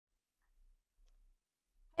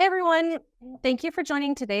Hey everyone, thank you for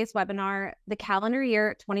joining today's webinar, the calendar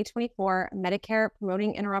year 2024 Medicare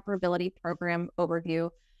Promoting Interoperability Program Overview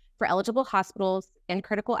for Eligible Hospitals and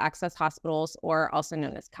Critical Access Hospitals, or also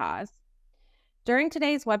known as CAHs. During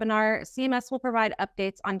today's webinar, CMS will provide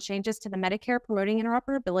updates on changes to the Medicare Promoting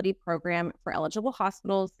Interoperability Program for eligible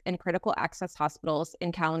hospitals and critical access hospitals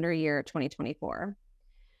in calendar year 2024.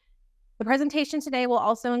 The presentation today will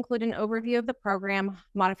also include an overview of the program,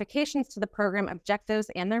 modifications to the program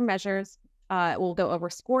objectives and their measures. We'll go over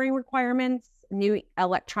scoring requirements, new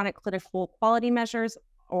electronic clinical quality measures,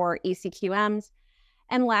 or ECQMs,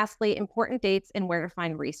 and lastly, important dates and where to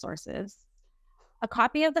find resources. A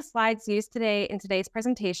copy of the slides used today in today's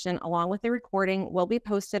presentation, along with the recording, will be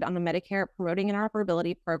posted on the Medicare Promoting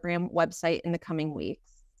Interoperability Program website in the coming weeks.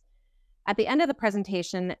 At the end of the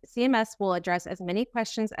presentation, CMS will address as many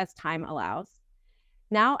questions as time allows.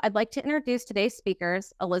 Now, I'd like to introduce today's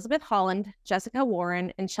speakers, Elizabeth Holland, Jessica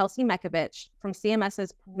Warren, and Chelsea Mekovich from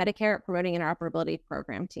CMS's Medicare Promoting Interoperability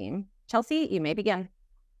Program team. Chelsea, you may begin.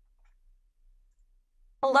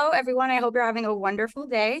 Hello, everyone. I hope you're having a wonderful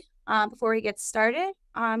day. Before we get started,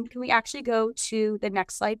 can we actually go to the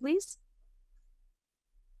next slide, please?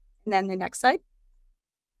 And then the next slide.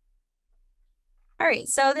 All right,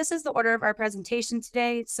 so this is the order of our presentation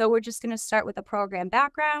today. So we're just going to start with the program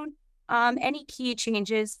background, any key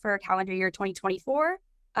changes for calendar year 2024,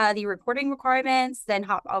 the reporting requirements, then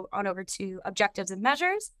hop on over to objectives and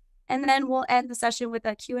measures, and then we'll end the session with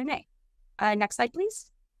a Q&A. Next slide,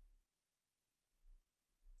 please.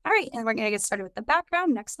 All right, and we're going to get started with the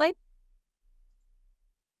background. Next slide.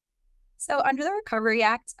 So under the Recovery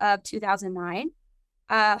Act of 2009,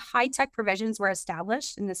 high-tech provisions were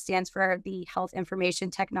established, and this stands for the Health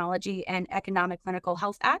Information Technology and Economic Clinical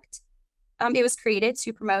Health Act. It was created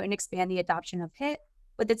to promote and expand the adoption of HIT,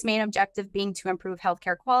 with its main objective being to improve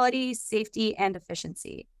healthcare quality, safety, and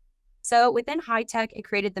efficiency. So within high-tech, it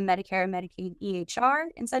created the Medicare and Medicaid EHR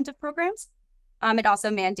incentive programs. It also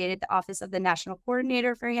mandated the Office of the National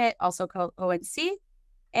Coordinator for HIT, also called ONC,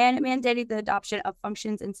 and it mandated the adoption of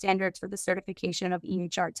functions and standards for the certification of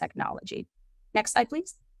EHR technology. Next slide,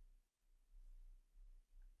 please.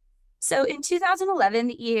 So in 2011,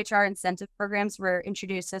 the EHR incentive programs were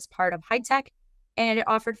introduced as part of high-tech, and it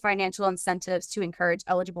offered financial incentives to encourage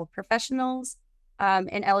eligible professionals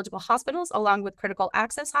and eligible hospitals, along with critical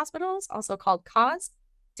access hospitals, also called CAHs,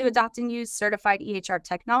 to adopt and use certified EHR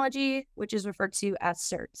technology, which is referred to as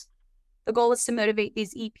CEHRT. The goal was to motivate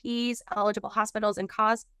these EPs, eligible hospitals, and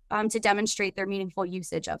CAHs to demonstrate their meaningful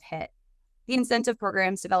usage of HIT. The incentive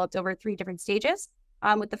programs developed over 3 different stages,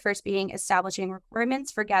 with the first being establishing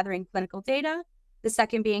requirements for gathering clinical data, the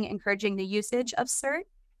second being encouraging the usage of CEHRT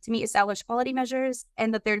to meet established quality measures,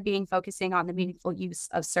 and the third being focusing on the meaningful use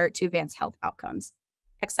of CEHRT to advance health outcomes.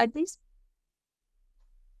 Next slide, please.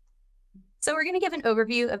 So we're going to give an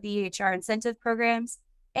overview of the EHR incentive programs.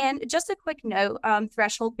 And just a quick note,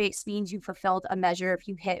 threshold-based means you fulfilled a measure if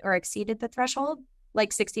you hit or exceeded the threshold, like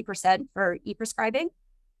 60% for e-prescribing.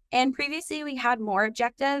 And previously, we had more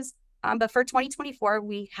objectives, but for 2024,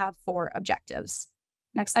 we have 4 objectives.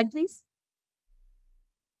 Next slide, please.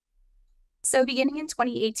 So beginning in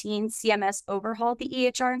 2018, CMS overhauled the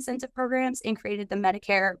EHR incentive programs and created the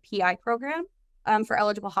Medicare PI program for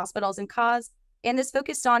eligible hospitals and CAHs. And this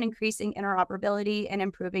focused on increasing interoperability and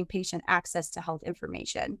improving patient access to health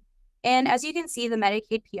information. And as you can see, the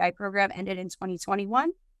Medicaid PI program ended in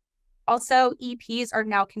 2021. Also, EPs are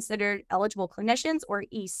now considered eligible clinicians, or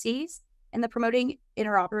ECs, in the Promoting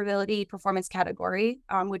Interoperability Performance category,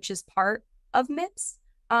 which is part of MIPS,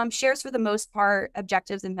 shares for the most part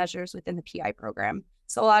objectives and measures within the PI program.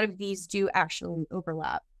 So a lot of these do actually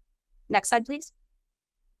overlap. Next slide, please.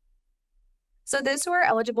 So those who are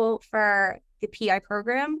eligible for the PI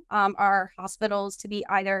program are hospitals to be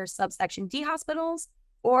either subsection D hospitals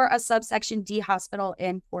or a subsection D hospital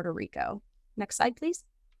in Puerto Rico. Next slide, please.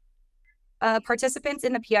 Participants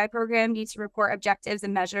in the PI program need to report objectives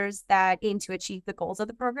and measures that aim to achieve the goals of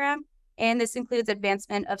the program. And this includes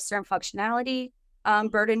advancement of certain functionality,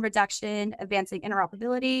 burden reduction, advancing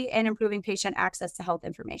interoperability, and improving patient access to health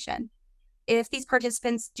information. If these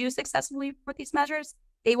participants do successfully report these measures,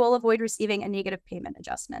 they will avoid receiving a negative payment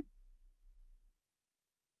adjustment.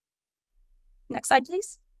 Next slide,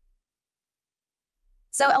 please.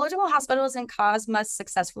 So eligible hospitals and CAHs must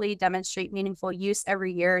successfully demonstrate meaningful use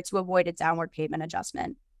every year to avoid a downward payment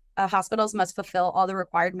adjustment. Hospitals must fulfill all the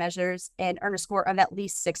required measures and earn a score of at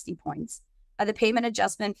least 60 points. The payment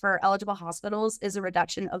adjustment for eligible hospitals is a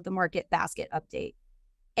reduction of the market basket update.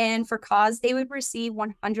 And for CAHs, they would receive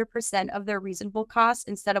 100% of their reasonable costs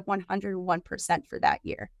instead of 101% for that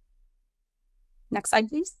year. Next slide,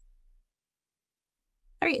 please. So eligible hospitals and CAHs must successfully demonstrate meaningful use every year to avoid a downward payment adjustment. Hospitals must fulfill all the required measures and earn a score of at least 60 points. The payment adjustment for eligible hospitals is a reduction of the market basket update. And for CAHs, they would receive 100% of their reasonable costs instead of 101% for that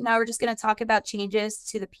year. All right, now we're just going to talk about changes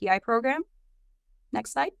to the PI program.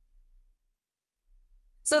 Next slide.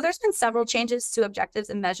 So there's been several changes to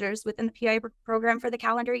objectives and measures within the PI program for the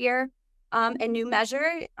calendar year. A new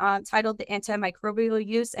measure titled the Antimicrobial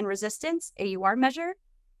Use and Resistance, AUR measure.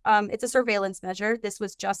 It's a surveillance measure. This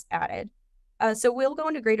was just added. So we'll go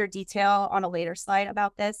into greater detail on a later slide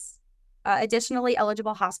about this. Additionally,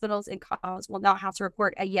 eligible hospitals and CAUs will now have to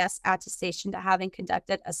report a yes attestation to having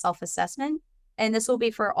conducted a self-assessment. And this will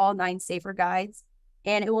be for all 9 SAFER guides.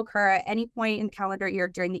 And it will occur at any point in the calendar year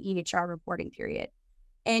during the EHR reporting period.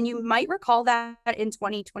 And you might recall that in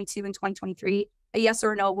 2022 and 2023, a yes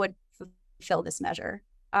or no would fulfill this measure.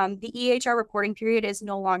 The EHR reporting period is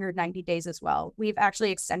no longer 90 days as well. We've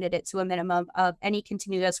actually extended it to a minimum of any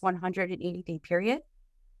continuous 180-day period.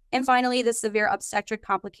 And finally, the severe obstetric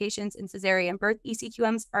complications in cesarean birth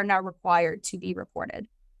ECQMs are now required to be reported.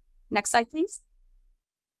 Next slide, please.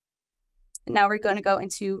 Now we're going to go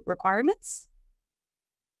into requirements.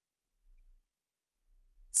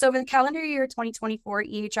 So for the calendar year 2024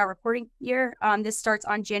 EHR reporting year, this starts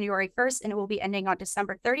on January 1st and it will be ending on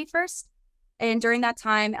December 31st. And during that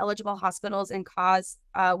time, eligible hospitals and CAUs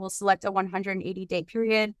will select a 180-day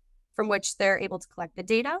period from which they're able to collect the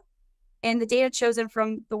data. And the data chosen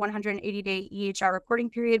from the 180-day EHR reporting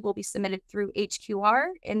period will be submitted through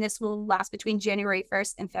HQR, and this will last between January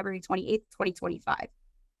 1st and February 28th, 2025.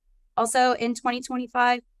 Also, in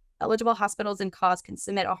 2025, eligible hospitals and CAUs can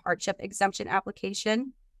submit a hardship exemption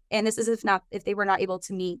application. And this is if they were not able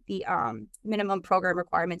to meet the minimum program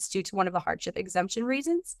requirements due to one of the hardship exemption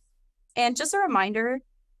reasons. And just a reminder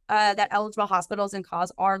that eligible hospitals and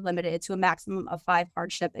CAUs are limited to a maximum of 5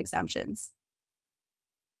 hardship exemptions.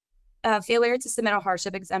 Failure to submit a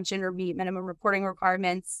hardship exemption or meet minimum reporting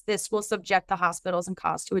requirements, this will subject the hospitals and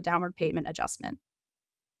CAUs to a downward payment adjustment.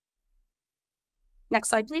 Next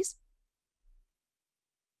slide, please.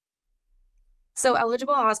 So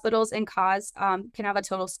eligible hospitals and CAUs can have a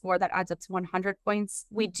total score that adds up to 100 points.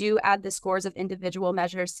 We do add the scores of individual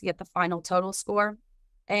measures to get the final total score.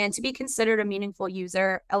 And to be considered a meaningful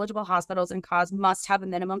user, eligible hospitals and CAUs must have a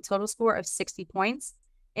minimum total score of 60 points.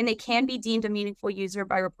 And they can be deemed a meaningful user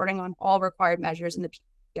by reporting on all required measures in the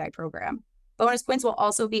PI program. Bonus points will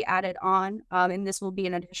also be added on, and this will be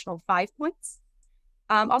an additional 5 points.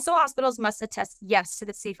 Also, hospitals must attest yes to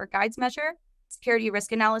the SAFER Guides measure, security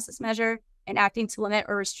risk analysis measure, and acting to limit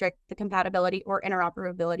or restrict the compatibility or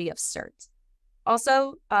interoperability of CEHRT.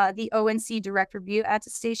 Also, the ONC direct review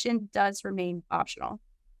attestation does remain optional.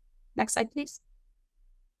 Next slide, please.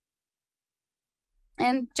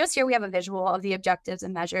 And just here we have a visual of the objectives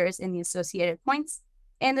and measures in the associated points.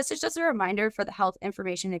 And this is just a reminder for the Health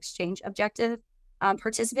Information Exchange objective.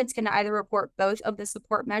 Participants can either report both of the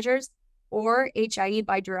support measures or HIE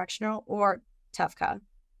bidirectional or TEFCA.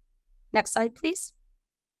 Next slide, please.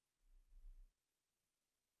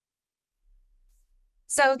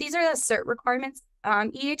 So these are the CEHRT requirements.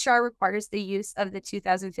 EHR requires the use of the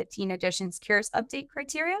 2015 edition's CARES update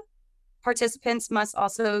criteria. Participants must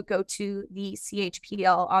also go to the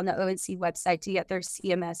CHPL on the ONC website to get their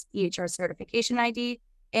CMS EHR certification ID,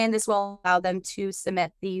 and this will allow them to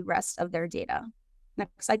submit the rest of their data.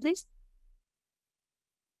 Next slide, please.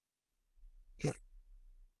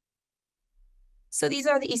 So these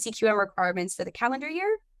are the ECQM requirements for the calendar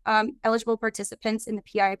year. Eligible participants in the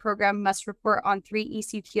PI program must report on 3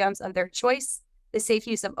 ECQMs of their choice: the safe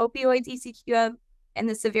use of opioids ECQM, and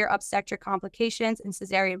the severe obstetric complications and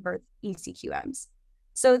cesarean birth ECQMs.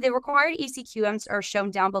 So the required ECQMs are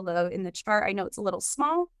shown down below in the chart. I know it's a little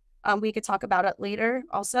small. We could talk about it later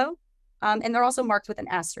also. And they're also marked with an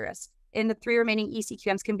asterisk. And the 3 remaining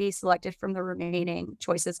ECQMs can be selected from the remaining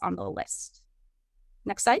choices on the list.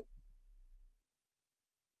 Next slide.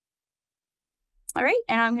 All right,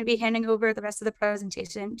 and I'm going to be handing over the rest of the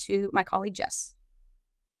presentation to my colleague, Jess.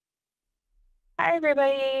 Hi,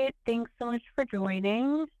 everybody. Thanks so much for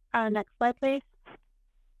joining. Next slide, please.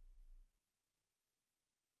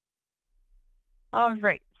 All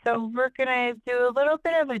right, so we're going to do a little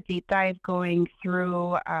bit of a deep dive going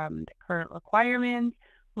through the current requirements.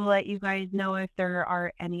 We'll let you guys know if there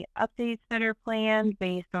are any updates that are planned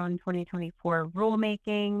based on 2024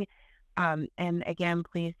 rulemaking. And again,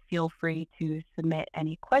 please feel free to submit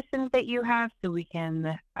any questions that you have so we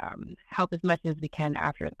can help as much as we can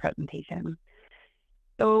after the presentation.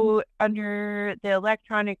 So under the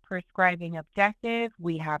electronic prescribing objective,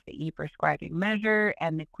 we have the e-prescribing measure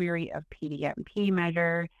and the query of PDMP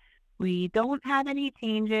measure. We don't have any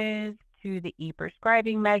changes to the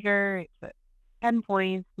e-prescribing measure. It's 10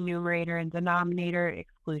 points, numerator and denominator,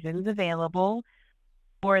 exclusions available.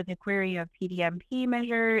 For the query of PDMP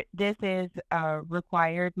measure, this is a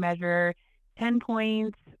required measure 10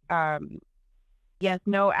 points, yes,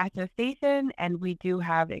 no attestation, and we do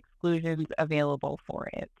have exclusions available for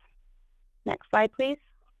it. Next slide, please.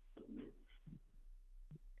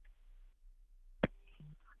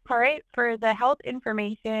 All right, for the health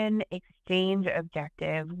information exchange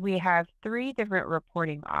objective, we have 3 different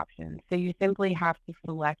reporting options. So you simply have to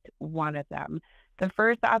select one of them. The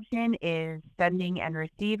first option is sending and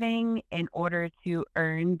receiving. In order to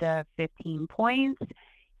earn the 15 points,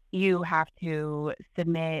 you have to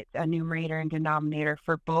submit a numerator and denominator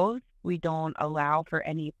for both. We don't allow for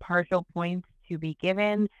any partial points to be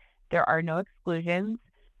given. There are no exclusions.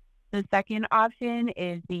 The second option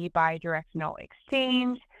is the bidirectional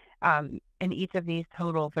exchange. And each of these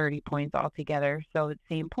total 30 points altogether. So it's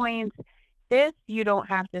same points. This, you don't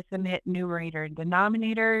have to submit numerator and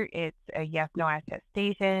denominator. It's a yes-no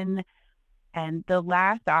attestation. And the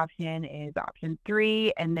last option is option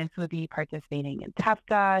 3, and this would be participating in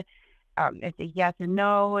TEFCA. It's a yes and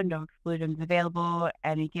no exclusions available.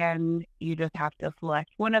 And again, you just have to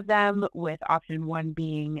select one of them, with option 1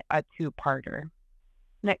 being a 2-parter.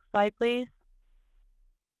 Next slide, please.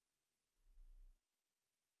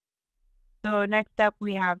 So next up,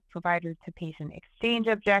 we have provider to patient exchange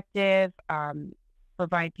objective,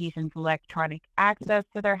 provide patients electronic access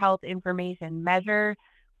to their health information measure.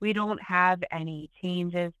 We don't have any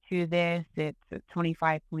changes to this. It's a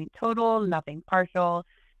 25-point total, nothing partial,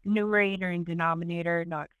 numerator and denominator,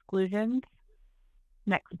 no exclusions.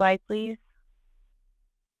 Next slide, please.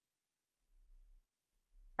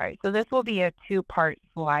 All right, so this will be a 2-part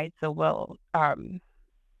slide, so we'll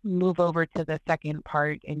move over to the second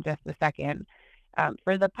part in just a second.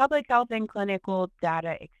 For the public health and clinical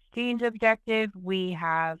data exchange objective, we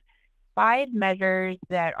have 5 measures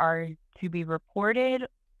that are to be reported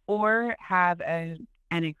or have an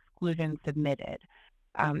exclusion submitted.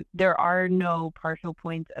 There are no partial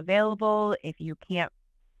points available. If you can't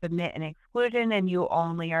submit an exclusion and you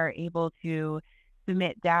only are able to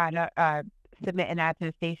submit submit an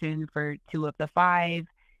attestation for 2 of the 5,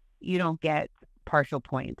 you don't get partial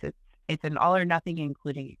points. It's an all or nothing,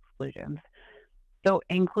 including exclusions. So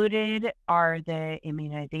included are the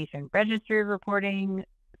immunization registry reporting,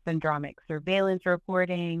 syndromic surveillance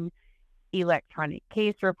reporting, electronic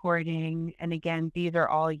case reporting, and again, these are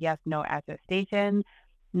all yes/no attestation.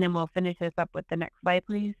 And then we'll finish this up with the next slide,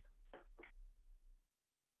 please.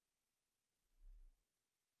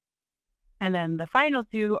 And then the final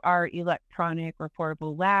 2 are electronic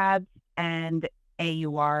reportable labs and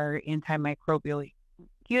AUR, antimicrobial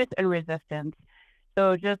use and resistance.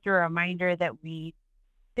 So just a reminder that we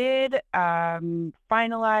did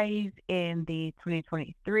finalize in the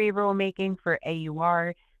 2023 rulemaking for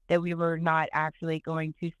AUR that we were not actually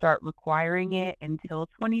going to start requiring it until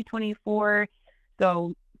 2024.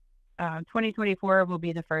 So 2024 will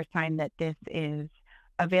be the first time that this is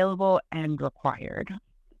available and required.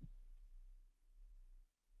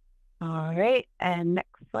 All right, and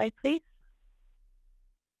next slide, please.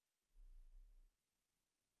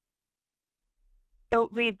 So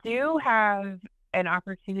we do have an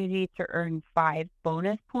opportunity to earn 5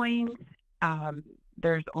 bonus points.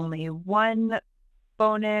 There's only 1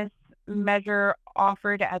 bonus objective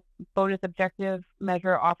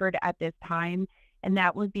measure offered at this time, and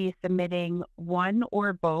that would be submitting one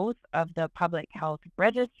or both of the public health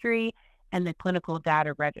registry and the clinical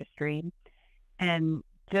data registry. And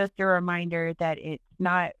just a reminder that it's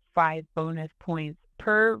not 5 bonus points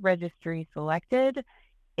per registry selected.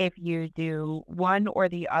 If you do one or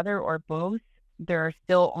the other or both, there are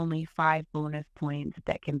still only 5 bonus points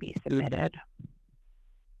that can be submitted.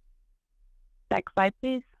 Next slide,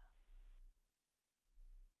 please.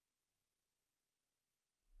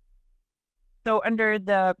 So under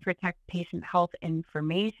the Protect Patient Health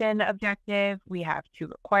Information objective, we have 2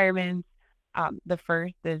 requirements. The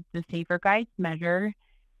first is the Safer Guides measure.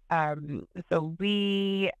 So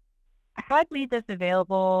we had made this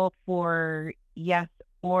available for yes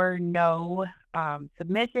or no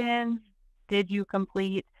submissions. Did you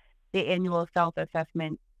complete the annual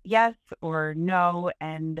self-assessment, yes or no?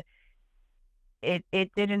 And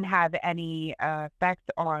it didn't have any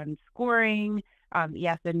effect on scoring.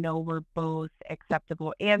 Yes and no were both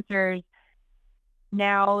acceptable answers.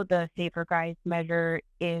 Now the Safer Guides measure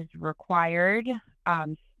is required,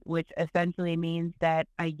 which essentially means that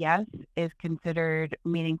a yes is considered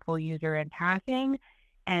meaningful user and passing,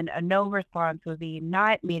 and a no response would be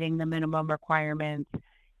not meeting the minimum requirements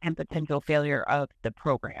and potential failure of the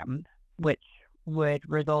program, which would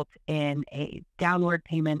result in a downward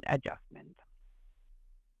payment adjustment.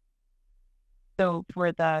 So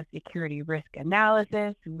for the security risk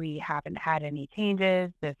analysis, we haven't had any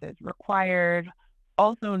changes. This is required.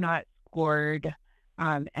 Also not unscored,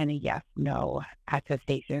 and a yes, no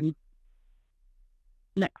attestation.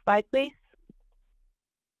 Next slide, please.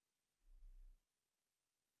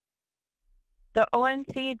 The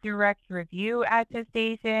ONC direct review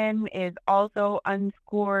attestation is also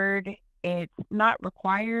unscored. It's not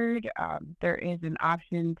required. There is an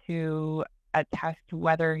option to attest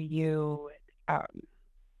whether you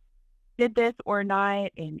did this or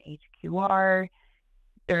not in HQR.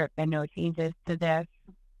 There have been no changes to this.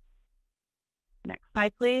 Next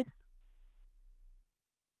slide, please.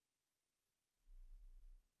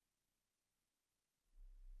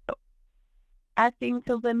 Asking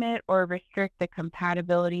to limit or restrict the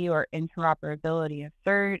compatibility or interoperability of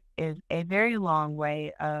CEHRT is a very long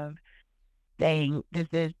way of saying this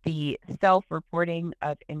is the self-reporting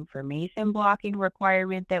of information blocking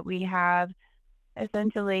requirement that we have.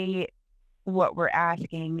 Essentially, what we're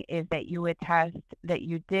asking is that you attest that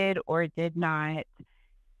you did or did not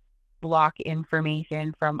block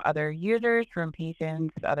information from other users, from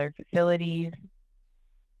patients, other facilities,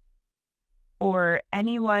 or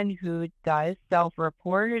anyone who does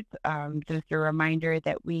self-report. Just a reminder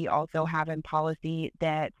that we also have in policy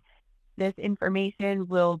that this information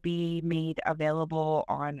will be made available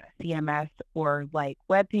on CMS or like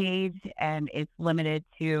webpage, and it's limited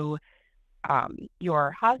to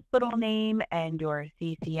your hospital name and your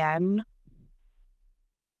CCN.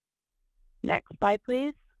 Next slide,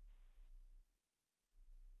 please.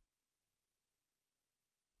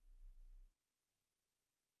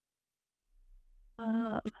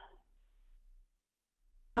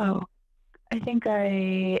 Oh, I think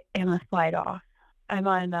I am a slide off. I'm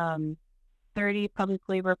on 30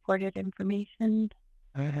 publicly reported information.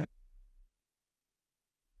 Okay.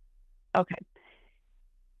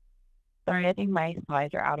 Sorry, I think my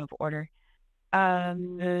slides are out of order.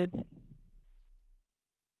 Okay,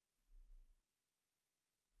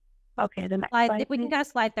 the next slide. If we can go to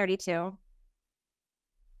slide 32.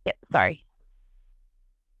 Yeah, sorry.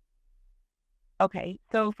 Okay,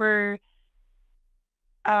 so for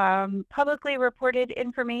publicly reported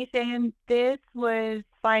information, this was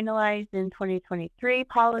finalized in 2023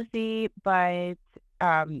 policy, but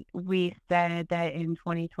we said that in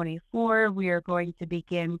 2024, we are going to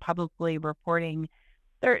begin publicly reporting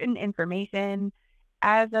certain information.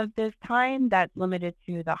 As of this time, that's limited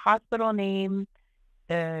to the hospital name,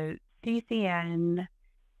 the CCN,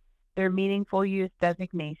 their meaningful use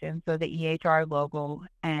designation, so the EHR logo,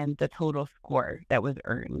 and the total score that was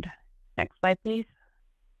earned. Next slide, please.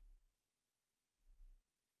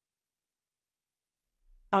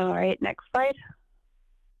 All right, next slide.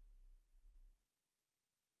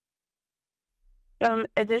 Some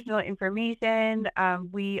additional information.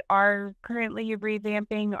 We are currently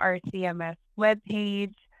revamping our CMS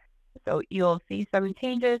webpage, so you'll see some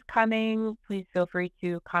changes coming. Please feel free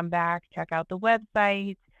to come back, check out the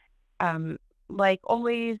website. Like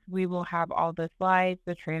always, we will have all the slides,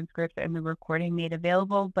 the transcripts, and the recording made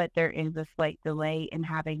available, but there is a slight delay in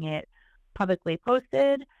having it publicly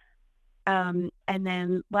posted. And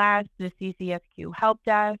then last, the CCSQ help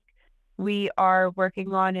desk. We are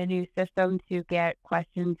working on a new system to get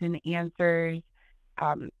questions and answers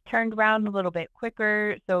turned around a little bit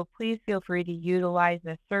quicker, so please feel free to utilize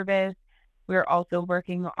this service. We're also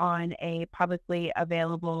working on a publicly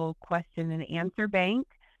available question and answer bank.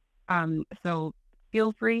 So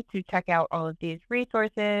feel free to check out all of these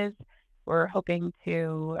resources. We're hoping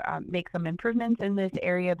to make some improvements in this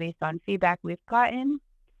area based on feedback we've gotten.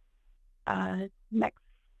 Next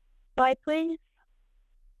slide, please.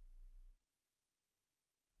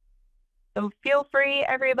 So feel free,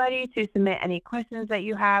 everybody, to submit any questions that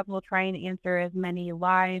you have. We'll try and answer as many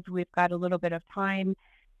live. We've got a little bit of time.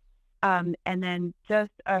 And then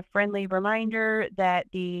just a friendly reminder that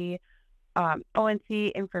the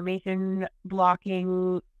ONC information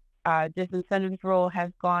blocking disincentives rule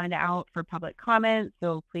has gone out for public comment.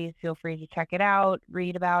 So please feel free to check it out,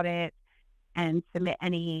 read about it, and submit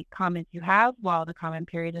any comments you have while the comment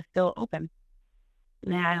period is still open.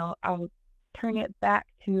 Now I'll turn it back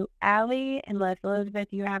to Allie, unless Elizabeth,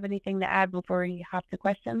 you have anything to add before we hop to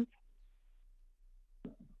questions?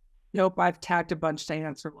 Nope, I've tagged a bunch to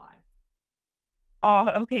answer live. Oh,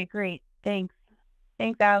 okay, great. Thanks.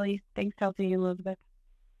 Thanks, Allie. Thanks, Chelsea and Elizabeth.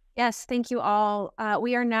 Yes, thank you all.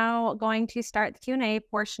 We are now going to start the Q&A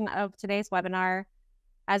portion of today's webinar.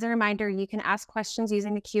 As a reminder, you can ask questions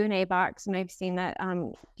using the Q&A box, and I've seen that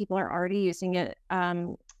people are already using it.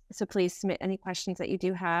 So please submit any questions that you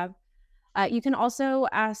do have. You can also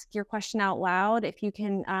ask your question out loud. If you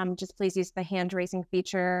can just please use the hand raising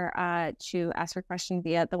feature to ask your question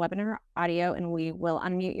via the webinar audio, and we will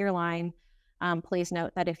unmute your line. Please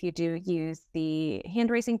note that if you do use the hand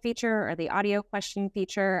raising feature or the audio question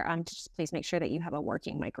feature, just please make sure that you have a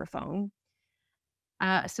working microphone.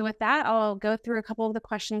 So with that, I'll go through a couple of the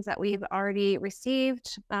questions that we've already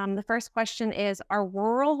received. The first question is, are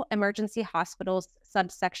rural emergency hospitals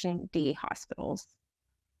subsection D hospitals?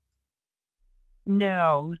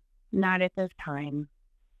 No, not at this time.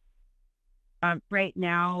 Right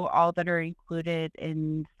now, all that are included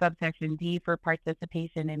in subsection D for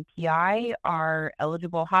participation in PI are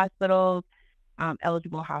eligible hospitals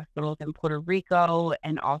in Puerto Rico,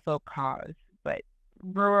 and also cause. But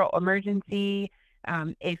rural emergency,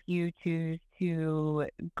 if you choose to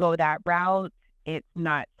go that route, it's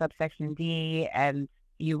not subsection D, and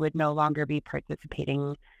you would no longer be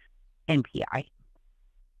participating in PI.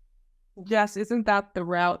 Jess, isn't that the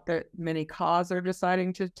route that many cause are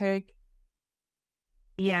deciding to take?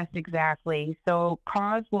 Yes, exactly. So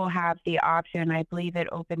cause will have the option, I believe it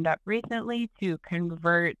opened up recently, to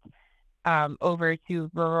convert over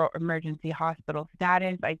to rural emergency hospital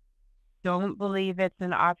status. I don't believe it's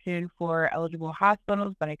an option for eligible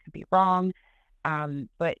hospitals, but I could be wrong.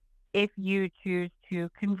 But if you choose to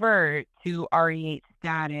convert to REH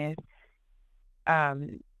status,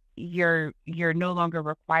 you're no longer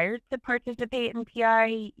required to participate in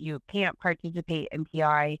PI. You can't participate in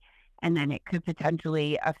PI, and then it could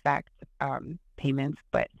potentially affect payments,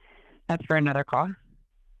 but that's for another call.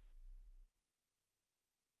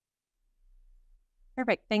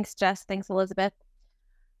 Perfect. Thanks, Jess. Thanks, Elizabeth.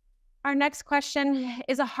 Our next question,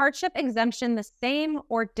 is a hardship exemption the same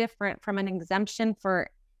or different from an exemption for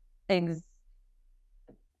I'm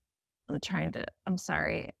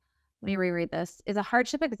sorry. Let me reread this. Is a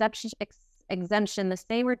hardship exemption the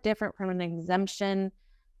same or different from an exemption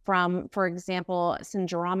from, for example,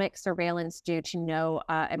 syndromic surveillance due to no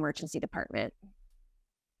emergency department?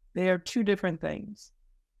 They are two different things.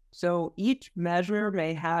 So each measure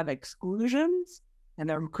may have exclusions, and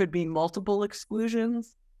there could be multiple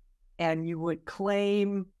exclusions, and you would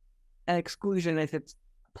claim an exclusion if it's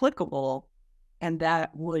applicable, and that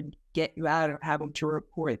would get you out of having to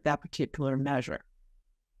report that particular measure.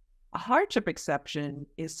 A hardship exception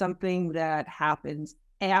is something that happens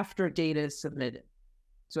after data is submitted.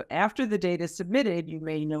 So after the data is submitted, you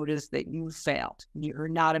may notice that you failed. You're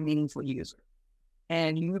not a meaningful user.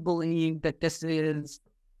 And you believe that this is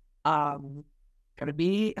going to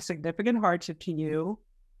be a significant hardship to you.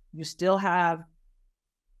 You still have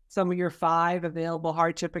some of your 5 available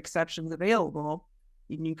hardship exceptions available.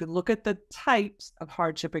 And you can look at the types of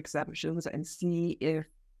hardship exceptions and see if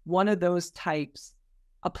one of those types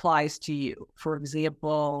applies to you. For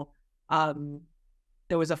example,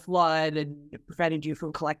 there was a flood and it prevented you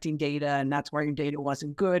from collecting data, and that's why your data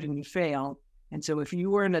wasn't good and you failed. And so if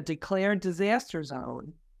you were in a declared disaster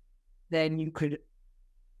zone, then you could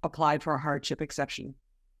apply for a hardship exception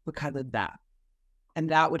because of that. And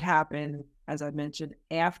that would happen, as I mentioned,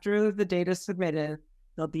 after the data is submitted.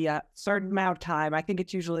 There'll be a certain amount of time. I think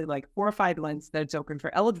it's usually like 4 or 5 months that it's open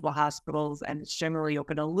for eligible hospitals, and it's generally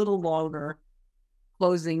open a little longer,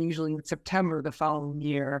 closing usually in September the following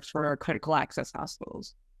year for our critical access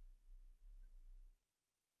hospitals.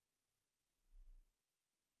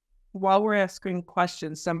 While we're asking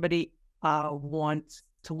questions, somebody wants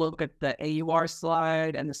to look at the AUR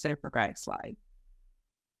slide and the SAFER Guide slide.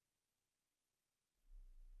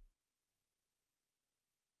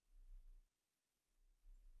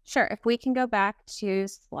 Sure. If we can go back to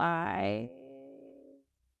slide.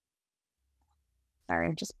 Sorry,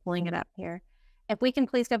 I'm just pulling it up here. If we can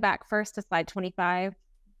please go back first to slide 25.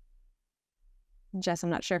 Jess, I'm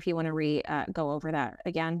not sure if you want to go over that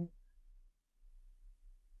again.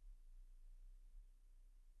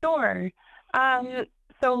 Sure.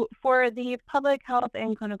 So for the public health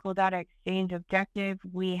and clinical data exchange objective,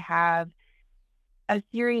 we have a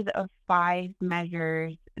series of 5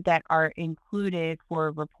 measures that are included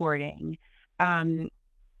for reporting. So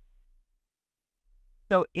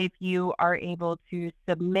if you are able to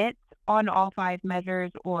submit on all 5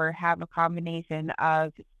 measures or have a combination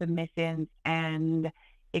of submissions and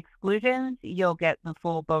exclusions, you'll get the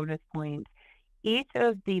full bonus points. Each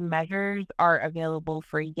of the measures are available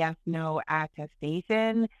for yes/no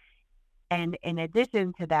attestation. And in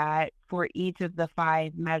addition to that, for each of the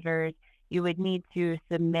 5 measures, you would need to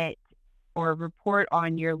submit or report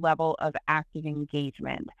on your level of active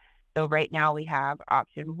engagement. So right now we have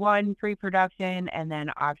option 1, pre-production, and then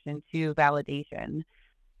option 2, validation.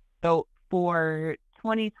 So for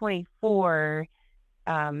 2024,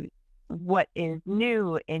 what is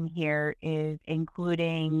new in here is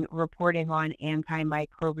including reporting on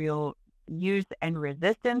antimicrobial use and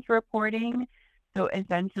resistance reporting. So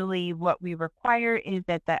essentially what we require is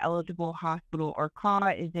that the eligible hospital or CAW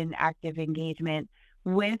is in active engagement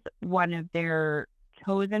with one of their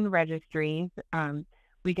chosen registries.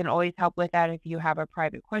 We can always help with that if you have a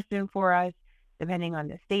private question for us, depending on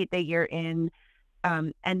the state that you're in.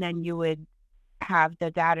 And then you would have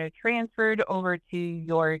the data transferred over to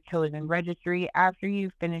your chosen registry after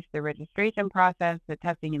you finish the registration process, the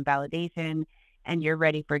testing and validation, and you're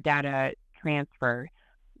ready for data transfer.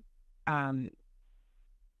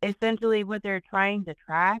 Essentially, what they're trying to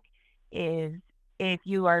track is if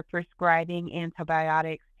you are prescribing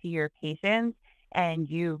antibiotics to your patients and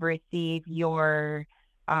you receive your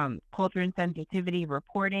culture and sensitivity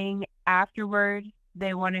reporting afterwards,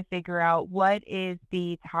 they want to figure out what is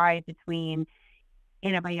the tie between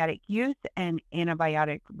antibiotic use and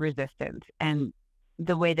antibiotic resistance. And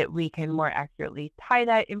the way that we can more accurately tie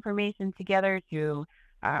that information together to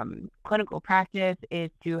clinical practice is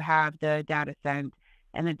to have the data sent,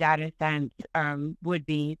 and the data sent would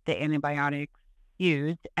be the antibiotics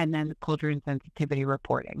used and then the culture and sensitivity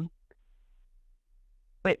reporting.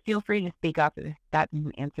 But feel free to speak up if that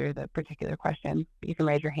didn't answer the particular question. You can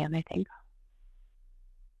raise your hand, I think.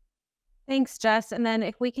 Thanks, Jess. And then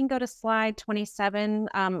if we can go to slide 27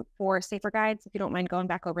 for safer guides, if you don't mind going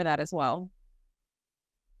back over that as well.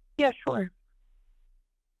 Yeah, sure.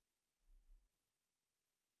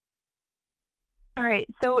 All right,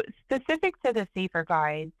 so specific to the safer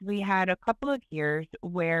guides, we had a couple of years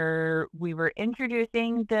where we were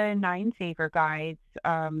introducing the 9 safer guides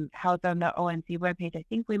housed on the ONC webpage. I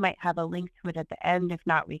think we might have a link to it at the end. If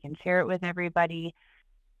not, we can share it with everybody.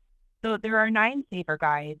 So there are 9 safer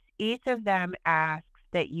guides. Each of them asks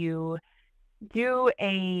that you do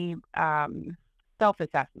a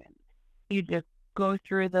self-assessment. You just go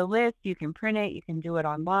through the list. You can print it. You can do it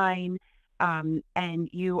online. And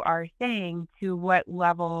you are saying to what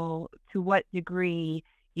level, to what degree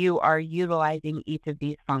you are utilizing each of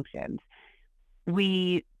these functions.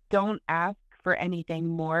 We don't ask for anything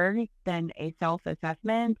more than a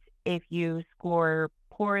self-assessment. If you score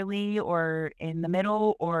poorly or in the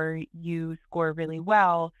middle, or you score really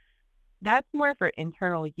well, that's more for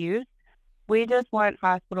internal use. We just want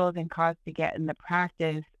hospitals and CAWs to get in the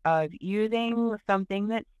practice of using something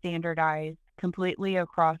that's standardized completely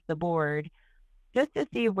across the board, just to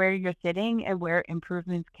see where you're sitting and where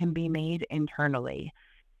improvements can be made internally.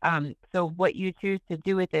 So what you choose to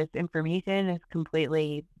do with this information is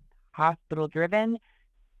completely hospital driven.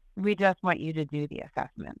 We just want you to do the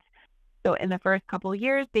assessment. So in the first couple of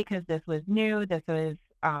years, because this was new, this was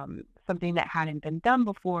something that hadn't been done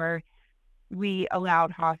before, we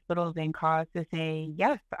allowed hospitals and CAWs to say,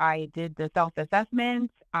 yes, I did the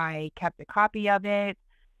self-assessment, I kept a copy of it,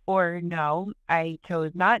 or no, I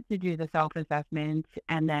chose not to do the self-assessment,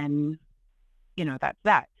 and then, that's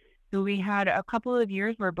that. So we had a couple of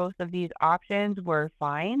years where both of these options were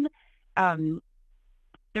fine.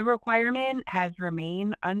 The requirement has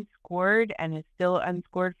remained unscored and is still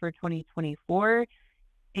unscored for 2024.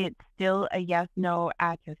 It's still a yes/no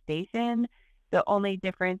attestation. The only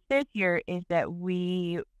difference this year is that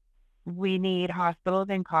we need hospitals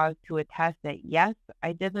and CAWs to attest that, yes,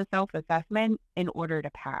 I did the self-assessment in order to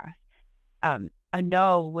pass. A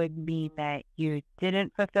no would mean that you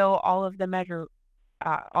didn't fulfill all of the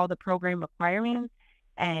all the program requirements,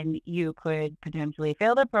 and you could potentially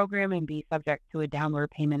fail the program and be subject to a downward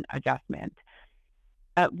payment adjustment.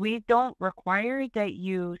 We don't require that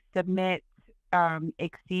you submit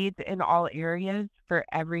exceeds in all areas for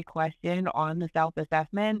every question on the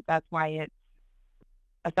self-assessment. That's why it's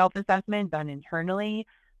a self-assessment done internally.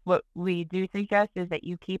 What we do suggest is that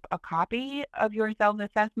you keep a copy of your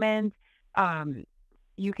self-assessment.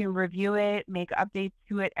 You can review it, make updates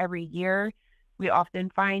to it every year. We often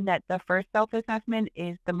find that the first self-assessment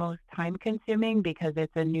is the most time-consuming because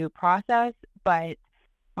it's a new process, but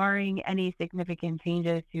barring any significant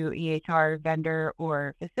changes to EHR, vendor,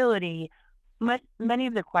 or facility, many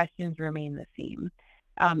of the questions remain the same.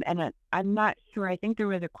 And I'm not sure, I think there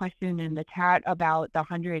was a question in the chat about the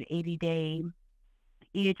 180-day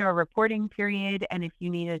EHR reporting period, and if you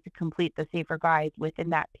needed to complete the safer guides within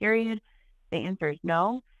that period. The answer is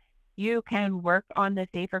no. You can work on the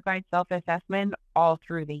safer guide self-assessment all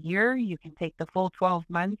through the year. You can take the full 12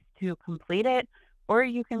 months to complete it, or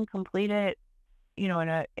you can complete it,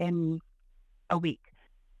 in a week.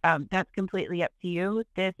 That's completely up to you.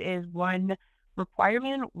 This is one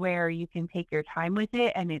requirement where you can take your time with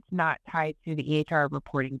it, and it's not tied to the EHR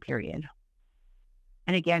reporting period.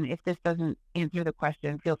 And again, if this doesn't answer the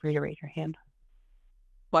question, feel free to raise your hand.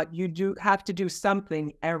 But you do have to do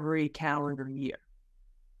something every calendar year.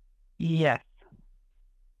 Yes.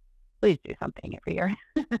 Please do something every year.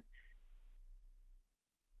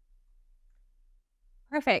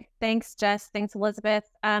 Perfect. Thanks, Jess. Thanks, Elizabeth.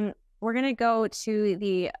 We're going to go to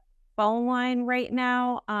the phone line right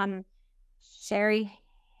now. Sherry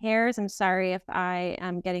Hares, I'm sorry if I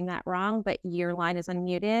am getting that wrong, but your line is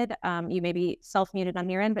unmuted. You may be self-muted on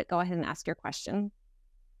your end, but go ahead and ask your question.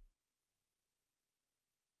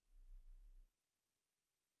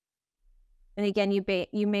 And again,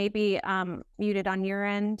 you may be muted on your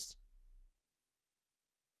end.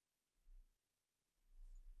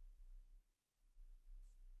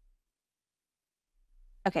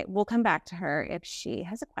 Okay, we'll come back to her if she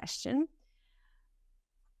has a question.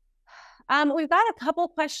 We've got a couple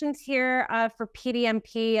questions here for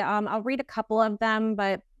PDMP. I'll read a couple of them,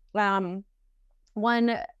 but one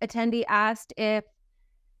attendee asked if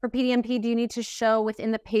for PDMP, do you need to show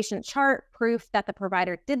within the patient chart proof that the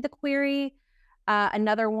provider did the query?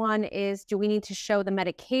 Another one is, do we need to show the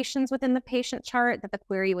medications within the patient chart that the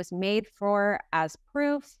query was made for as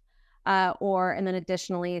proof? And then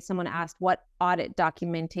additionally, someone asked what audit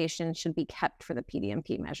documentation should be kept for the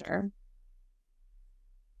PDMP measure?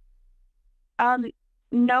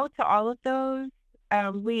 No to all of those.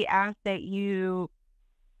 We ask that you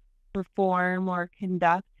perform or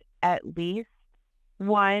conduct at least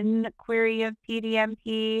one query of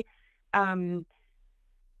PDMP.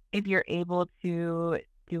 If you're able to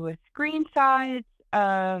do a screenshot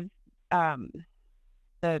of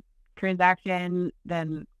the transaction,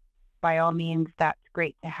 then by all means, that's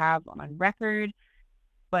great to have on record.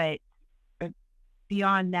 But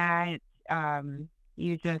beyond that,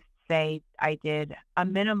 you just say, I did a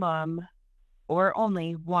minimum or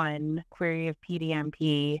only one query of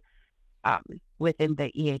PDMP within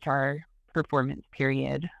the EHR performance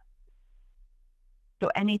period. So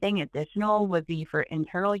anything additional would be for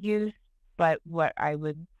internal use, but what I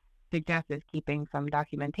would suggest is keeping some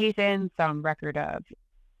documentation, some record of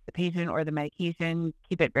the patient or the medication.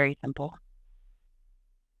 Keep it very simple.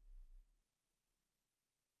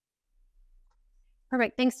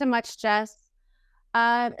 Perfect. Thanks so much, Jess.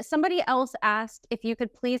 Somebody else asked if you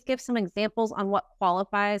could please give some examples on what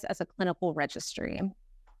qualifies as a clinical registry.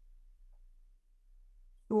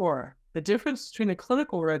 Sure. The difference between a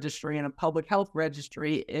clinical registry and a public health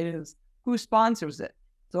registry is who sponsors it.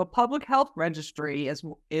 So a public health registry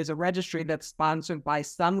is a registry that's sponsored by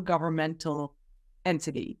some governmental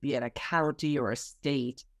entity, be it a county or a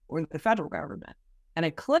state or the federal government. And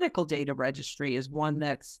a clinical data registry is one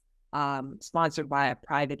that's sponsored by a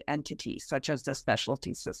private entity, such as the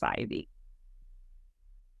Specialty Society.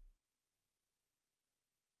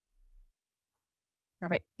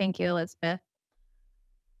 Perfect. Thank you, Elizabeth.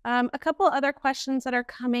 A couple other questions that are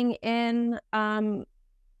coming in.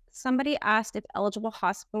 Somebody asked if eligible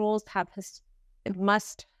hospitals have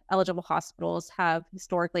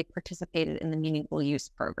historically participated in the meaningful use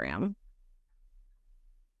program.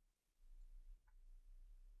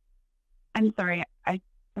 I'm sorry,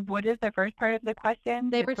 what is the first part of the question?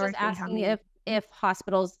 They were just asking if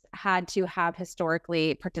hospitals had to have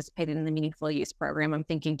historically participated in the meaningful use program. I'm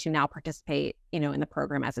thinking to now participate, in the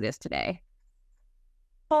program as it is today.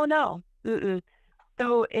 Oh, no.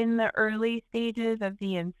 So in the early stages of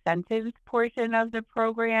the incentives portion of the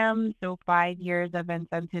program, so 5 years of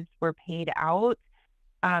incentives were paid out.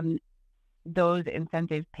 Those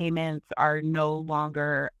incentive payments are no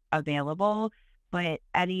longer available, but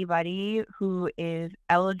anybody who is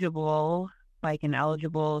eligible, like an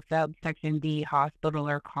eligible subsection D hospital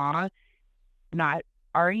or CAW, not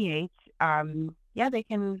REH, they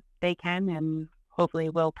can and hopefully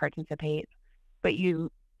will participate. But you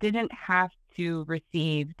didn't have to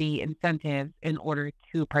receive the incentives in order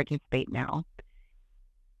to participate now.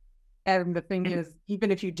 And the thing is, even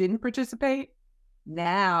if you didn't participate,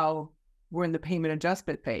 now we're in the payment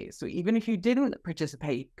adjustment phase. So even if you didn't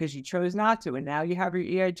participate because you chose not to, and now you have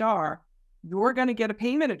your EHR, you're going to get a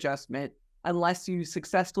payment adjustment unless you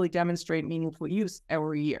successfully demonstrate meaningful use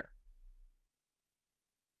every year.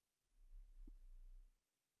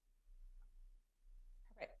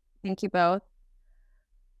 Thank you both.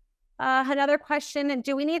 Another question,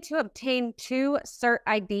 do we need to obtain 2 CERT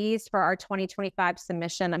IDs for our 2025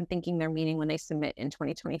 submission? I'm thinking they're meaning when they submit in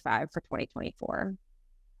 2025 for 2024.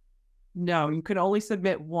 No, you can only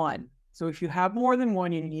submit one. So if you have more than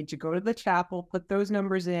one, you need to go to the chapel, put those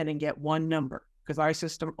numbers in and get one number because our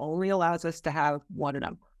system only allows us to have one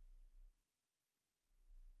number.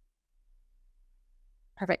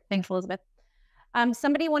 Perfect. Thanks, Elizabeth.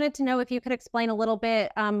 Somebody wanted to know if you could explain a little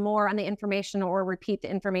bit more on the information or repeat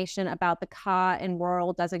the information about the CA and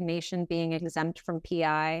rural designation being exempt from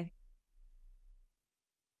PI.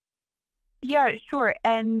 Yeah, sure.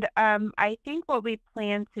 And I think what we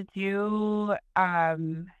plan to do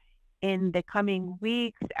in the coming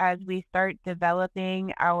weeks, as we start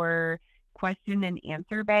developing our question and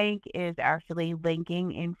answer bank, is actually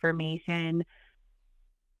linking information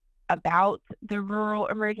about the rural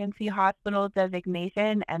emergency hospital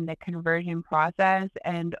designation and the conversion process.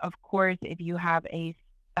 And of course, if you have a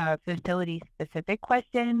facility specific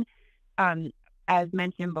question, as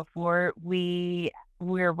mentioned before, we're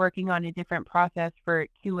working on a different process for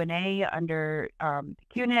Q&A under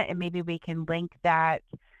QNet, and maybe we can link that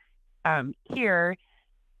here.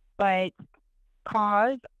 But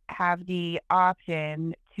CAWs have the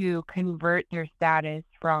option to convert their status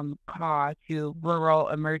from CAW to rural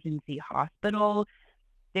emergency hospital.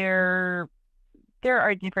 There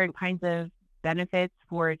are different kinds of benefits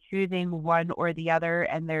for choosing one or the other,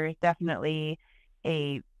 and there's definitely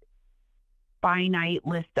a finite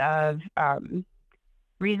list of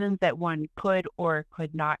reasons that one could or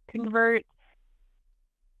could not convert.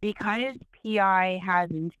 Because PI has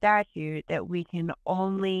in statute that we can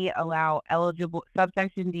only allow eligible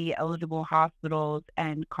subsection D eligible hospitals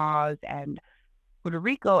and CAWs and Puerto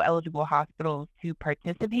Rico eligible hospitals to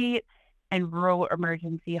participate, and rural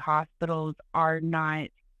emergency hospitals are not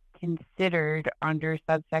considered under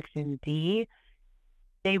subsection D,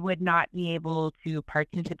 they would not be able to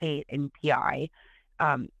participate in PI.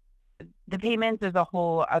 The payments is a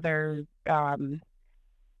whole other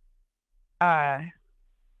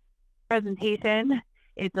presentation.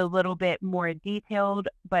 It's a little bit more detailed,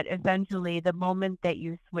 but essentially the moment that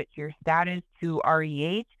you switch your status to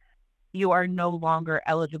REH, you are no longer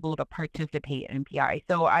eligible to participate in PI.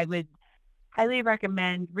 So I would highly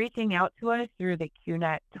recommend reaching out to us through the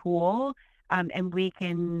QNet tool, and we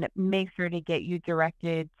can make sure to get you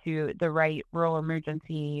directed to the right rural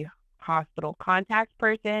emergency hospital contact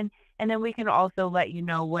person. And then we can also let you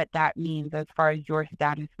know what that means as far as your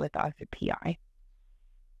status with us at PI.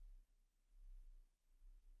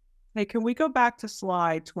 Hey, can we go back to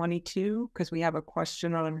slide 22? Because we have a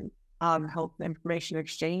question on health information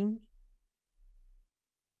exchange.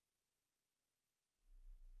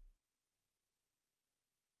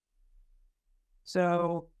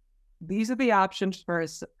 So these are the options for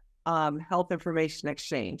health information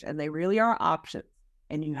exchange, and they really are options.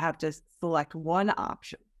 And you have to select one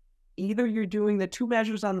option. Either you're doing the two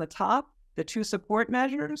measures on the top, the two support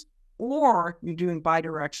measures, or you're doing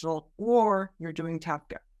bidirectional, or you're doing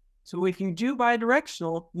TAPCA. So if you do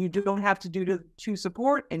bidirectional, you don't have to do the two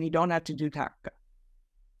support, and you don't have to do TAPCA.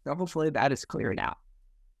 So hopefully that is clear now.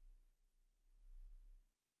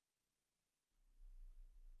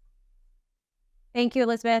 Thank you,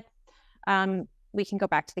 Elizabeth. We can go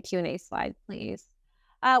back to the Q&A slide, please.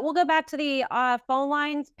 We'll go back to the phone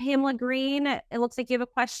lines. Pamela Green, it looks like you have a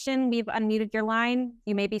question. We've unmuted your line.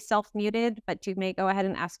 You may be self-muted, but you may go ahead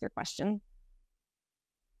and ask your question.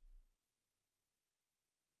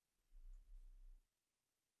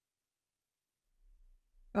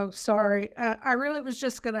 Oh, sorry. I really was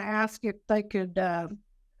just going to ask if they could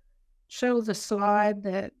show the slide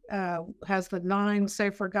that has the 9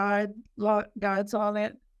 safer guides on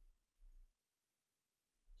it.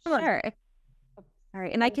 Sure. All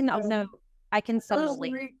right, and I can also send a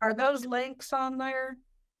link. Are those links on there?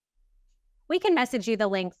 We can message you the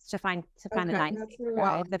links to find a 9 safer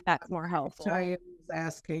guide if that's more helpful. I was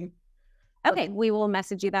asking. Okay, we will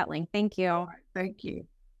message you that link. Thank you. All right, thank you.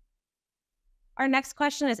 Our next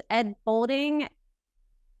question is Ed Bolding.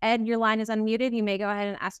 Ed, your line is unmuted. You may go ahead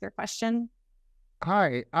and ask your question.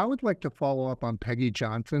 Hi, I would like to follow up on Peggy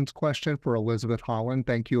Johnson's question for Elizabeth Holland.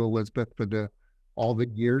 Thank you, Elizabeth, for all the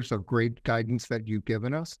years of great guidance that you've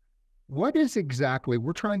given us. What is exactly,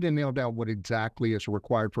 we're trying to nail down what exactly is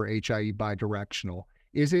required for HIE bidirectional.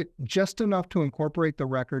 Is it just enough to incorporate the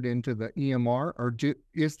record into the EMR, or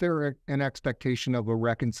is there an expectation of a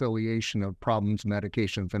reconciliation of problems,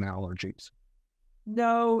 medications, and allergies?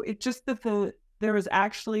 No, it's just that there was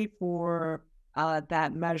actually for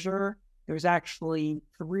that measure, there's actually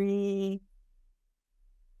 3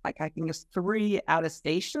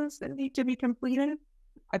 attestations that need to be completed.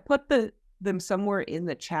 I put them somewhere in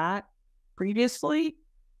the chat previously.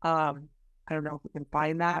 I don't know if we can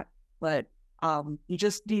find that, but you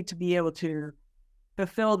just need to be able to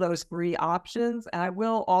fulfill those 3 options. And I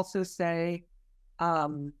will also say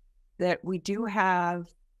that we do have,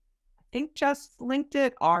 I think just linked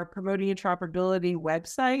it, our Promoting Interoperability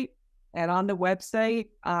website. And on the website,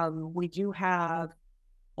 we do have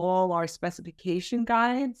all our specification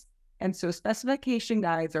guides. And so specification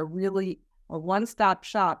guides are really a one-stop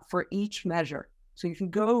shop for each measure. So you can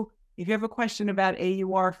go, if you have a question about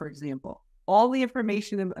AUR, for example, all the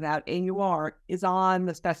information about AUR is on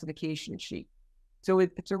the specification sheet. So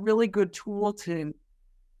it's a really good tool to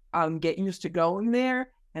get used to going there.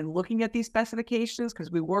 and looking at these specifications,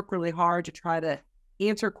 because we work really hard to try to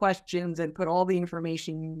answer questions and put all the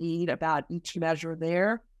information you need about each measure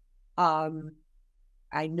there.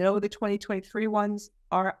 I know the 2023 ones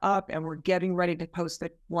are up, and we're getting ready to post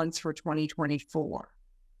the ones for 2024.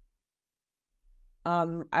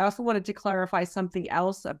 I also wanted to clarify something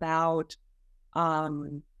else about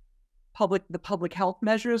the public health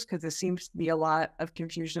measures, because there seems to be a lot of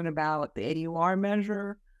confusion about the AUR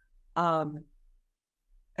measure.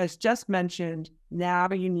 As just mentioned, now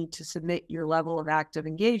you need to submit your level of active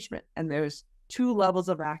engagement, and there's 2 levels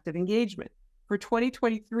of active engagement. For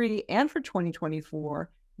 2023 and for 2024,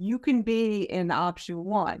 you can be in option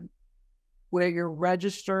 1, where you're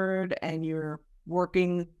registered and you're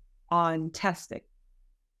working on testing.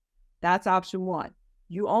 That's option 1.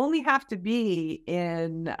 You only have to be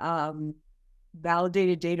in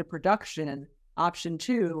validated data production, option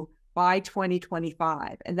 2, by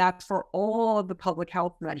 2025. And that's for all of the public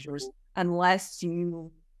health measures, unless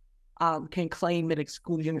you can claim an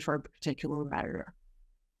exclusion for a particular measure.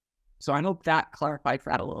 So I hope that clarified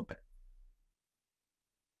that a little bit.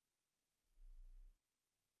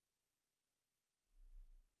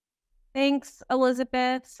 Thanks,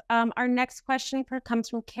 Elizabeth. Our next question comes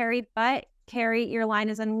from Carrie Butt. Carrie, your line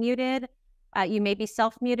is unmuted. You may be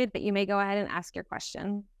self-muted, but you may go ahead and ask your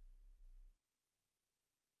question.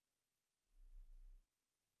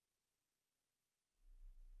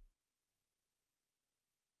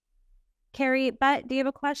 Carrie Butt, do you have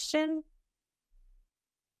a question?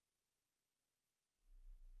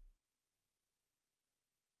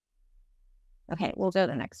 Okay, we'll go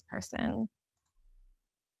to the next person.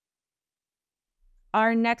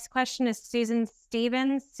 Our next question is Susan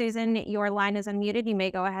Stevens. Susan, your line is unmuted. You may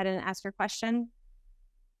go ahead and ask your question.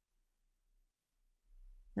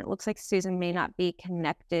 It looks like Susan may not be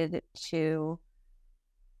connected to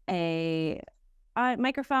a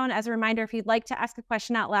microphone. As a reminder, if you'd like to ask a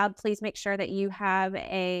question out loud, please make sure that you have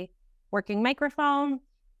a working microphone.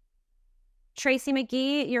 Tracy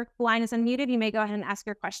McGee, your line is unmuted. You may go ahead and ask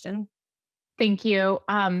your question. Thank you.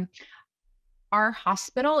 Our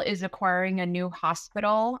hospital is acquiring a new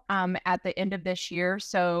hospital at the end of this year.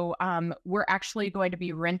 So we're actually going to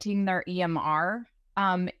be renting their EMR.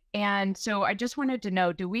 And so I just wanted to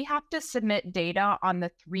know, do we have to submit data on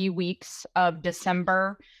the 3 weeks of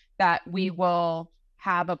December that we will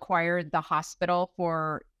have acquired the hospital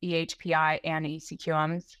for EHPI and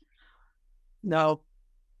ECQMs? No.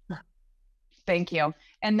 Thank you.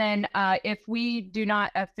 And then if we do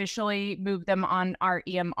not officially move them on our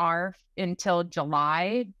EMR until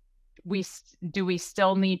July, do we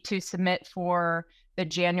still need to submit for the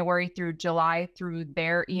January through July through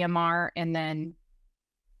their EMR and then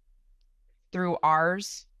through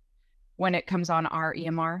ours when it comes on our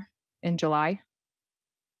EMR in July?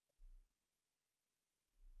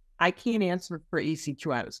 I can't answer for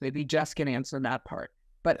ECQMs. Maybe Jess can answer that part.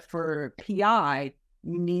 But for PI,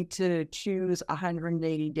 you need to choose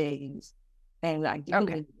 180 days. And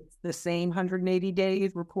ideally, it's the same 180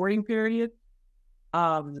 days reporting period.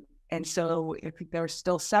 And so if they're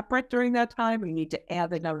still separate during that time, we need to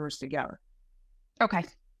add the numbers together. Okay.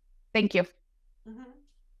 Thank you. Mm-hmm.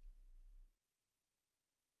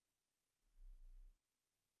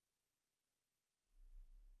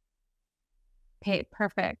 Okay,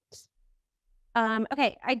 perfect.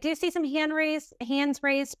 Okay, I do see some hands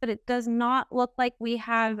raised, but it does not look like we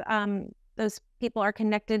have those people are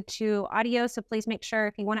connected to audio. So please make sure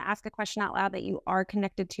if you want to ask a question out loud that you are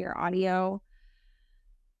connected to your audio.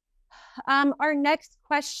 Our next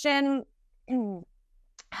question,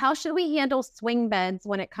 how should we handle swing beds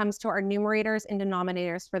when it comes to our numerators and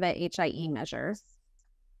denominators for the HIE measures?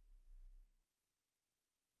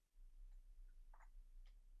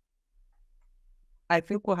 I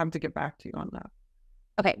think we'll have to get back to you on that.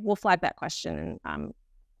 Okay, we'll flag that question and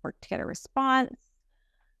work to get a response.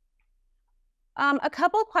 A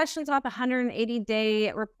couple of questions about the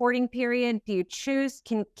 180-day reporting period. Do you choose,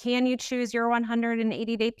 can you choose your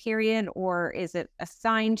 180-day period, or is it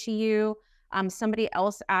assigned to you? Somebody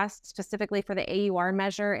else asked specifically for the AUR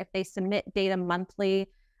measure, if they submit data monthly,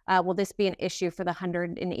 will this be an issue for the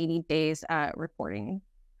 180 days reporting?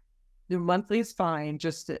 The monthly is fine,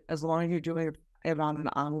 just as long as you're doing it on an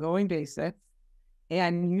ongoing basis,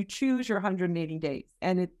 and you choose your 180 days.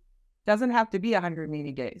 And it doesn't have to be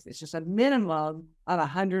 180 days. It's just a minimum of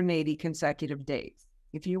 180 consecutive days.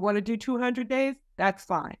 If you want to do 200 days, that's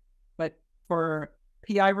fine. But for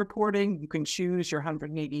PI reporting, you can choose your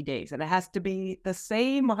 180 days. And it has to be the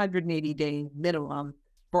same 180-day minimum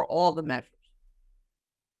for all the measures.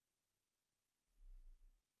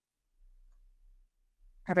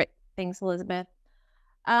 Perfect. Thanks, Elizabeth.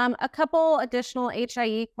 A couple additional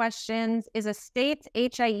HIE questions. Is a state's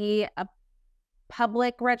HIE a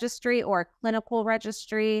public registry or a clinical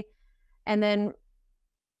registry? And then,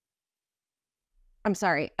 I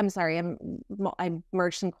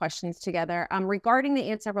merged some questions together. Regarding the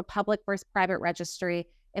answer of a public versus private registry,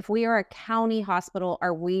 if we are a county hospital,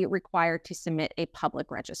 are we required to submit a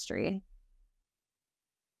public registry?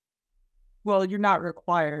 Well, you're not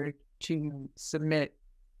required to submit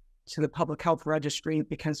to the public health registry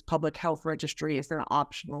because public health registry is an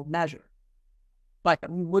optional measure. But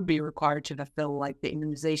we would be required to fulfill like the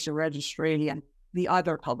immunization registry and the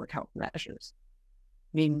other public health measures.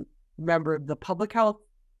 I mean, remember the public health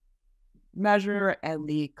measure and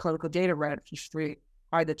the clinical data registry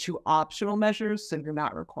are the two optional measures, so you're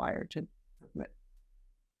not required to submit.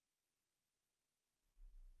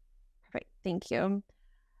 Perfect, thank you.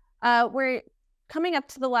 We're coming up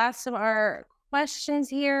to the last of our questions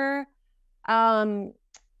here.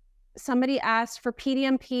 Somebody asked for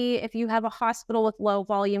PDMP, if you have a hospital with low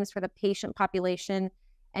volumes for the patient population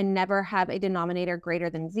and never have a denominator greater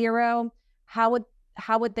than 0, how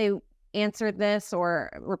would they answer this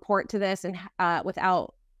or report to this and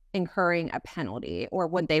without incurring a penalty, or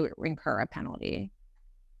would they incur a penalty?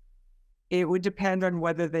 It would depend on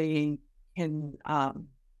whether they can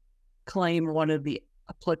claim one of the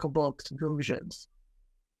applicable exclusions.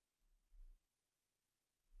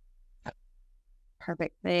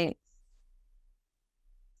 Perfect, thanks.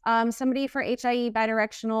 Somebody for HIE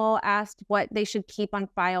bidirectional asked what they should keep on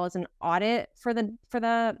file as an audit for the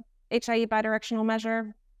HIE bidirectional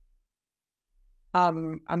measure.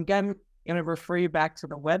 I'm going to refer you back to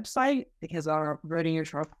the website, because on our Promoting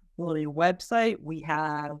Interoperability website, we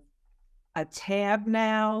have a tab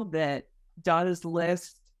now that does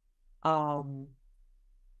list validation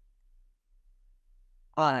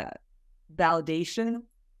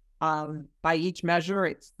by each measure.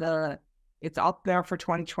 It's up there for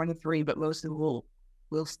 2023, but most of it will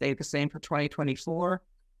stay the same for 2024,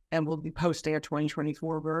 and we'll be posting a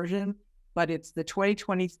 2024 version. But it's the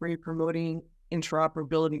 2023 Promoting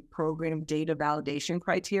Interoperability Program data validation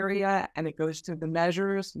criteria, and it goes to the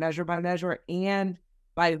measures, measure by measure, and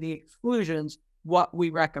by the exclusions, what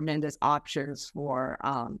we recommend as options for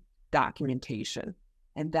documentation.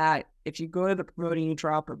 And that, if you go to the Promoting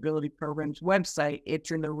Interoperability Program's website, it's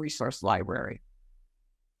in the resource library.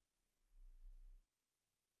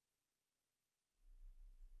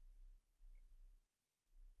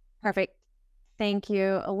 Perfect. Thank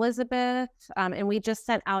you, Elizabeth. And we just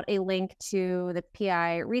sent out a link to the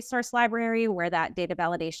PI resource library where that data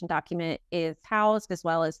validation document is housed, as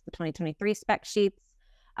well as the 2023 spec sheets.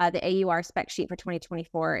 The AUR spec sheet for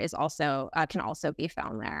 2024 is also can also be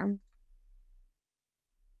found there.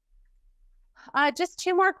 Just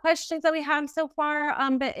 2 more questions that we have so far,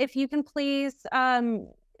 but if you can please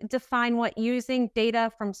define what using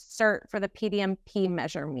data from CEHRT for the PDMP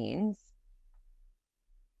measure means.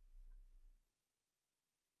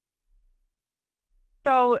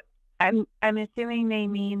 So I'm assuming they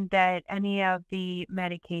mean that any of the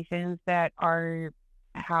medications that are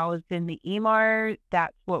housed in the EMR,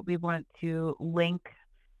 that's what we want to link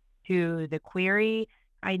to the query.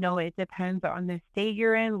 I know it depends on the state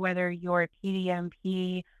you're in, whether your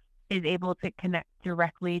PDMP is able to connect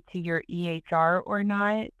directly to your EHR or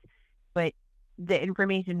not, but the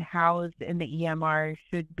information housed in the EMR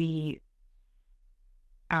should be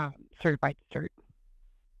certified to CEHRT.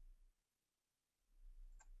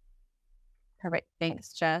 Perfect.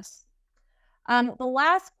 Thanks, Jess. The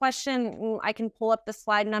last question, I can pull up the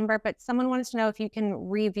slide number, but someone wanted to know if you can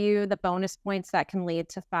review the bonus points that can lead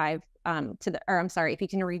to if you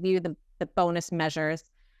can review the bonus measures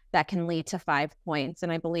that can lead to 5 points.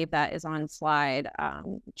 And I believe that is on slide,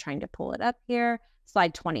 trying to pull it up here,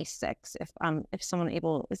 slide 26, if someone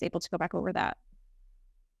is able to go back over that.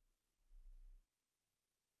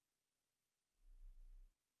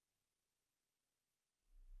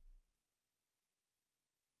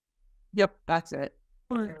 Yep, that's it.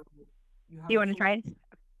 You want to try it?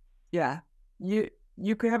 Yeah, you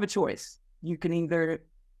could have a choice. You can either,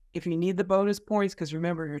 if you need the bonus points, because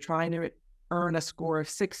remember, you're trying to earn a score of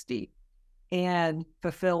 60 and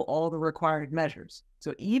fulfill all the required measures.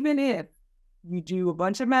 So even if you do a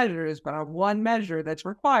bunch of measures, but on one measure that's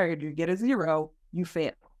required, you get a 0, you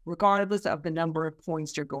fail, regardless of the number of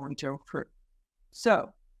points you're going to accrue.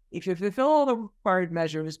 So if you fulfill all the required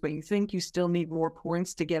measures, but you think you still need more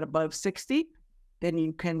points to get above 60, then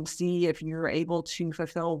you can see if you're able to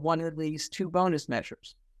fulfill one of these 2 bonus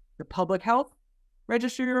measures, the public health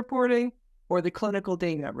registry reporting or the clinical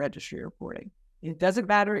data registry reporting. It doesn't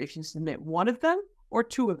matter if you submit one of them or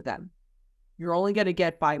 2 of them. You're only going to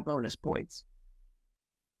get 5 bonus points.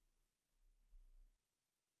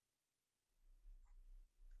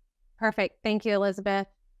 Perfect. Thank you, Elizabeth.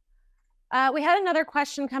 We had another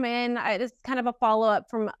question come in. This is kind of a follow-up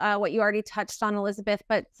from what you already touched on, Elizabeth,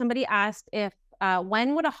 but somebody asked if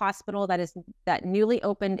when would a hospital that newly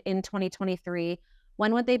opened in 2023,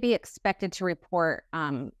 when would they be expected to report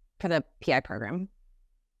for the PI program?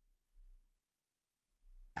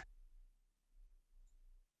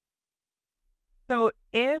 So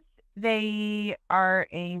if they are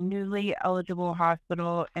a newly eligible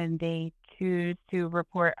hospital and they choose to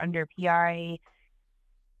report under PI,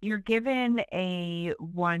 you're given a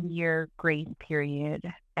 1-year grace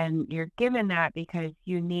period. And you're given that because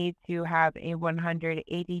you need to have a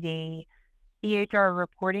 180-day CEHR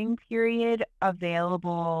reporting period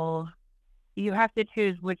available. You have to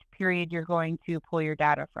choose which period you're going to pull your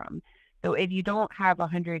data from. So if you don't have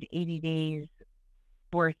 180 days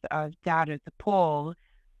worth of data to pull,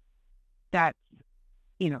 that's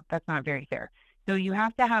not very fair. So you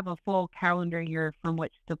have to have a full calendar year from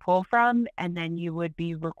which to pull from, and then you would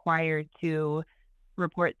be required to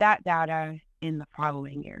report that data in the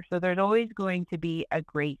following year. So there's always going to be a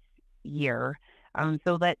grace year.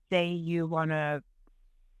 So let's say you want to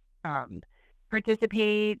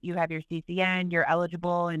participate, you have your CCN, you're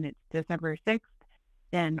eligible, and it's December 6th,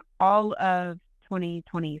 then all of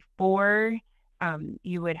 2024,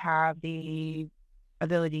 you would have the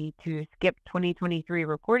ability to skip 2023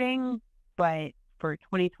 reporting, but for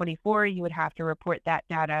 2024, you would have to report that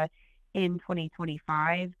data in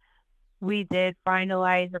 2025. We did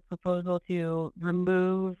finalize a proposal to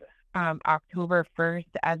remove October 1st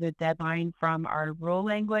as a deadline from our rule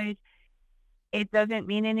language. It doesn't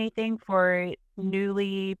mean anything for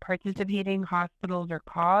newly participating hospitals or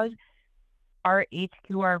CAUs. Our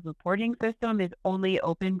HQR reporting system is only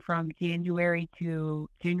open from January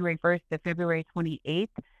 1st to February 28th.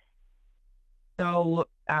 So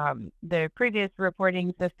the previous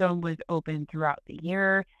reporting system was open throughout the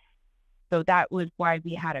year. So that was why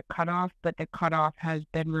we had a cutoff, but the cutoff has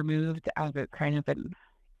been removed as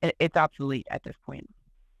it's obsolete at this point.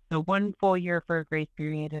 So 1 full year for a grace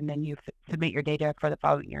period, and then you submit your data for the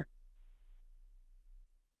following year.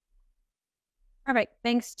 Perfect.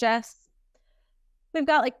 Thanks, Jess. We've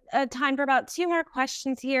got time for about 2 more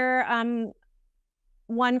questions here.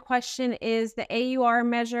 One question is the AUR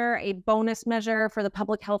measure a bonus measure for the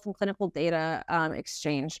public health and clinical data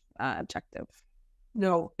exchange objective?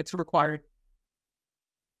 No, it's required.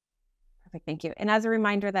 Perfect, thank you. And as a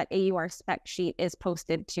reminder, that AUR spec sheet is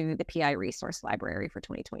posted to the PI resource library for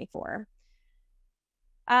 2024.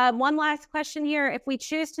 One last question here. If we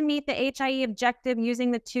choose to meet the HIE objective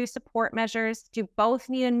using the 2 support measures, do both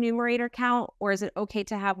need a numerator count, or is it okay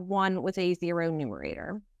to have one with a 0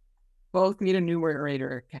 numerator? Both need a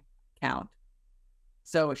numerator count.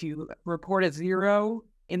 So if you report a 0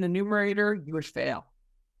 in the numerator, you would fail.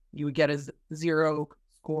 You would get a 0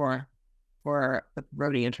 score for the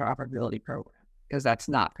promoting interoperability program because that's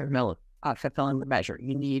not fulfilling the measure.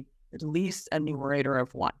 You need at least a numerator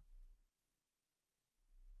of 1.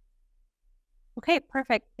 Okay,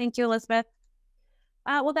 perfect. Thank you, Elizabeth.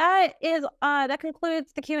 Well, that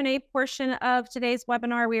concludes the Q&A portion of today's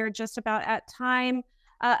webinar. We are just about at time.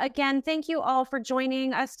 Again, thank you all for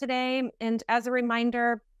joining us today. And as a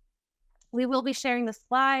reminder, we will be sharing the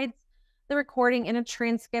slides, the recording, and a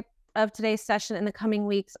transcript of today's session in the coming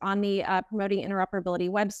weeks on the Promoting Interoperability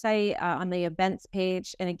website on the events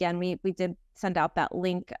page. And again, we did send out that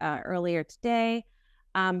link earlier today.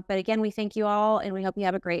 But again, we thank you all, and we hope you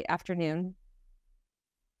have a great afternoon.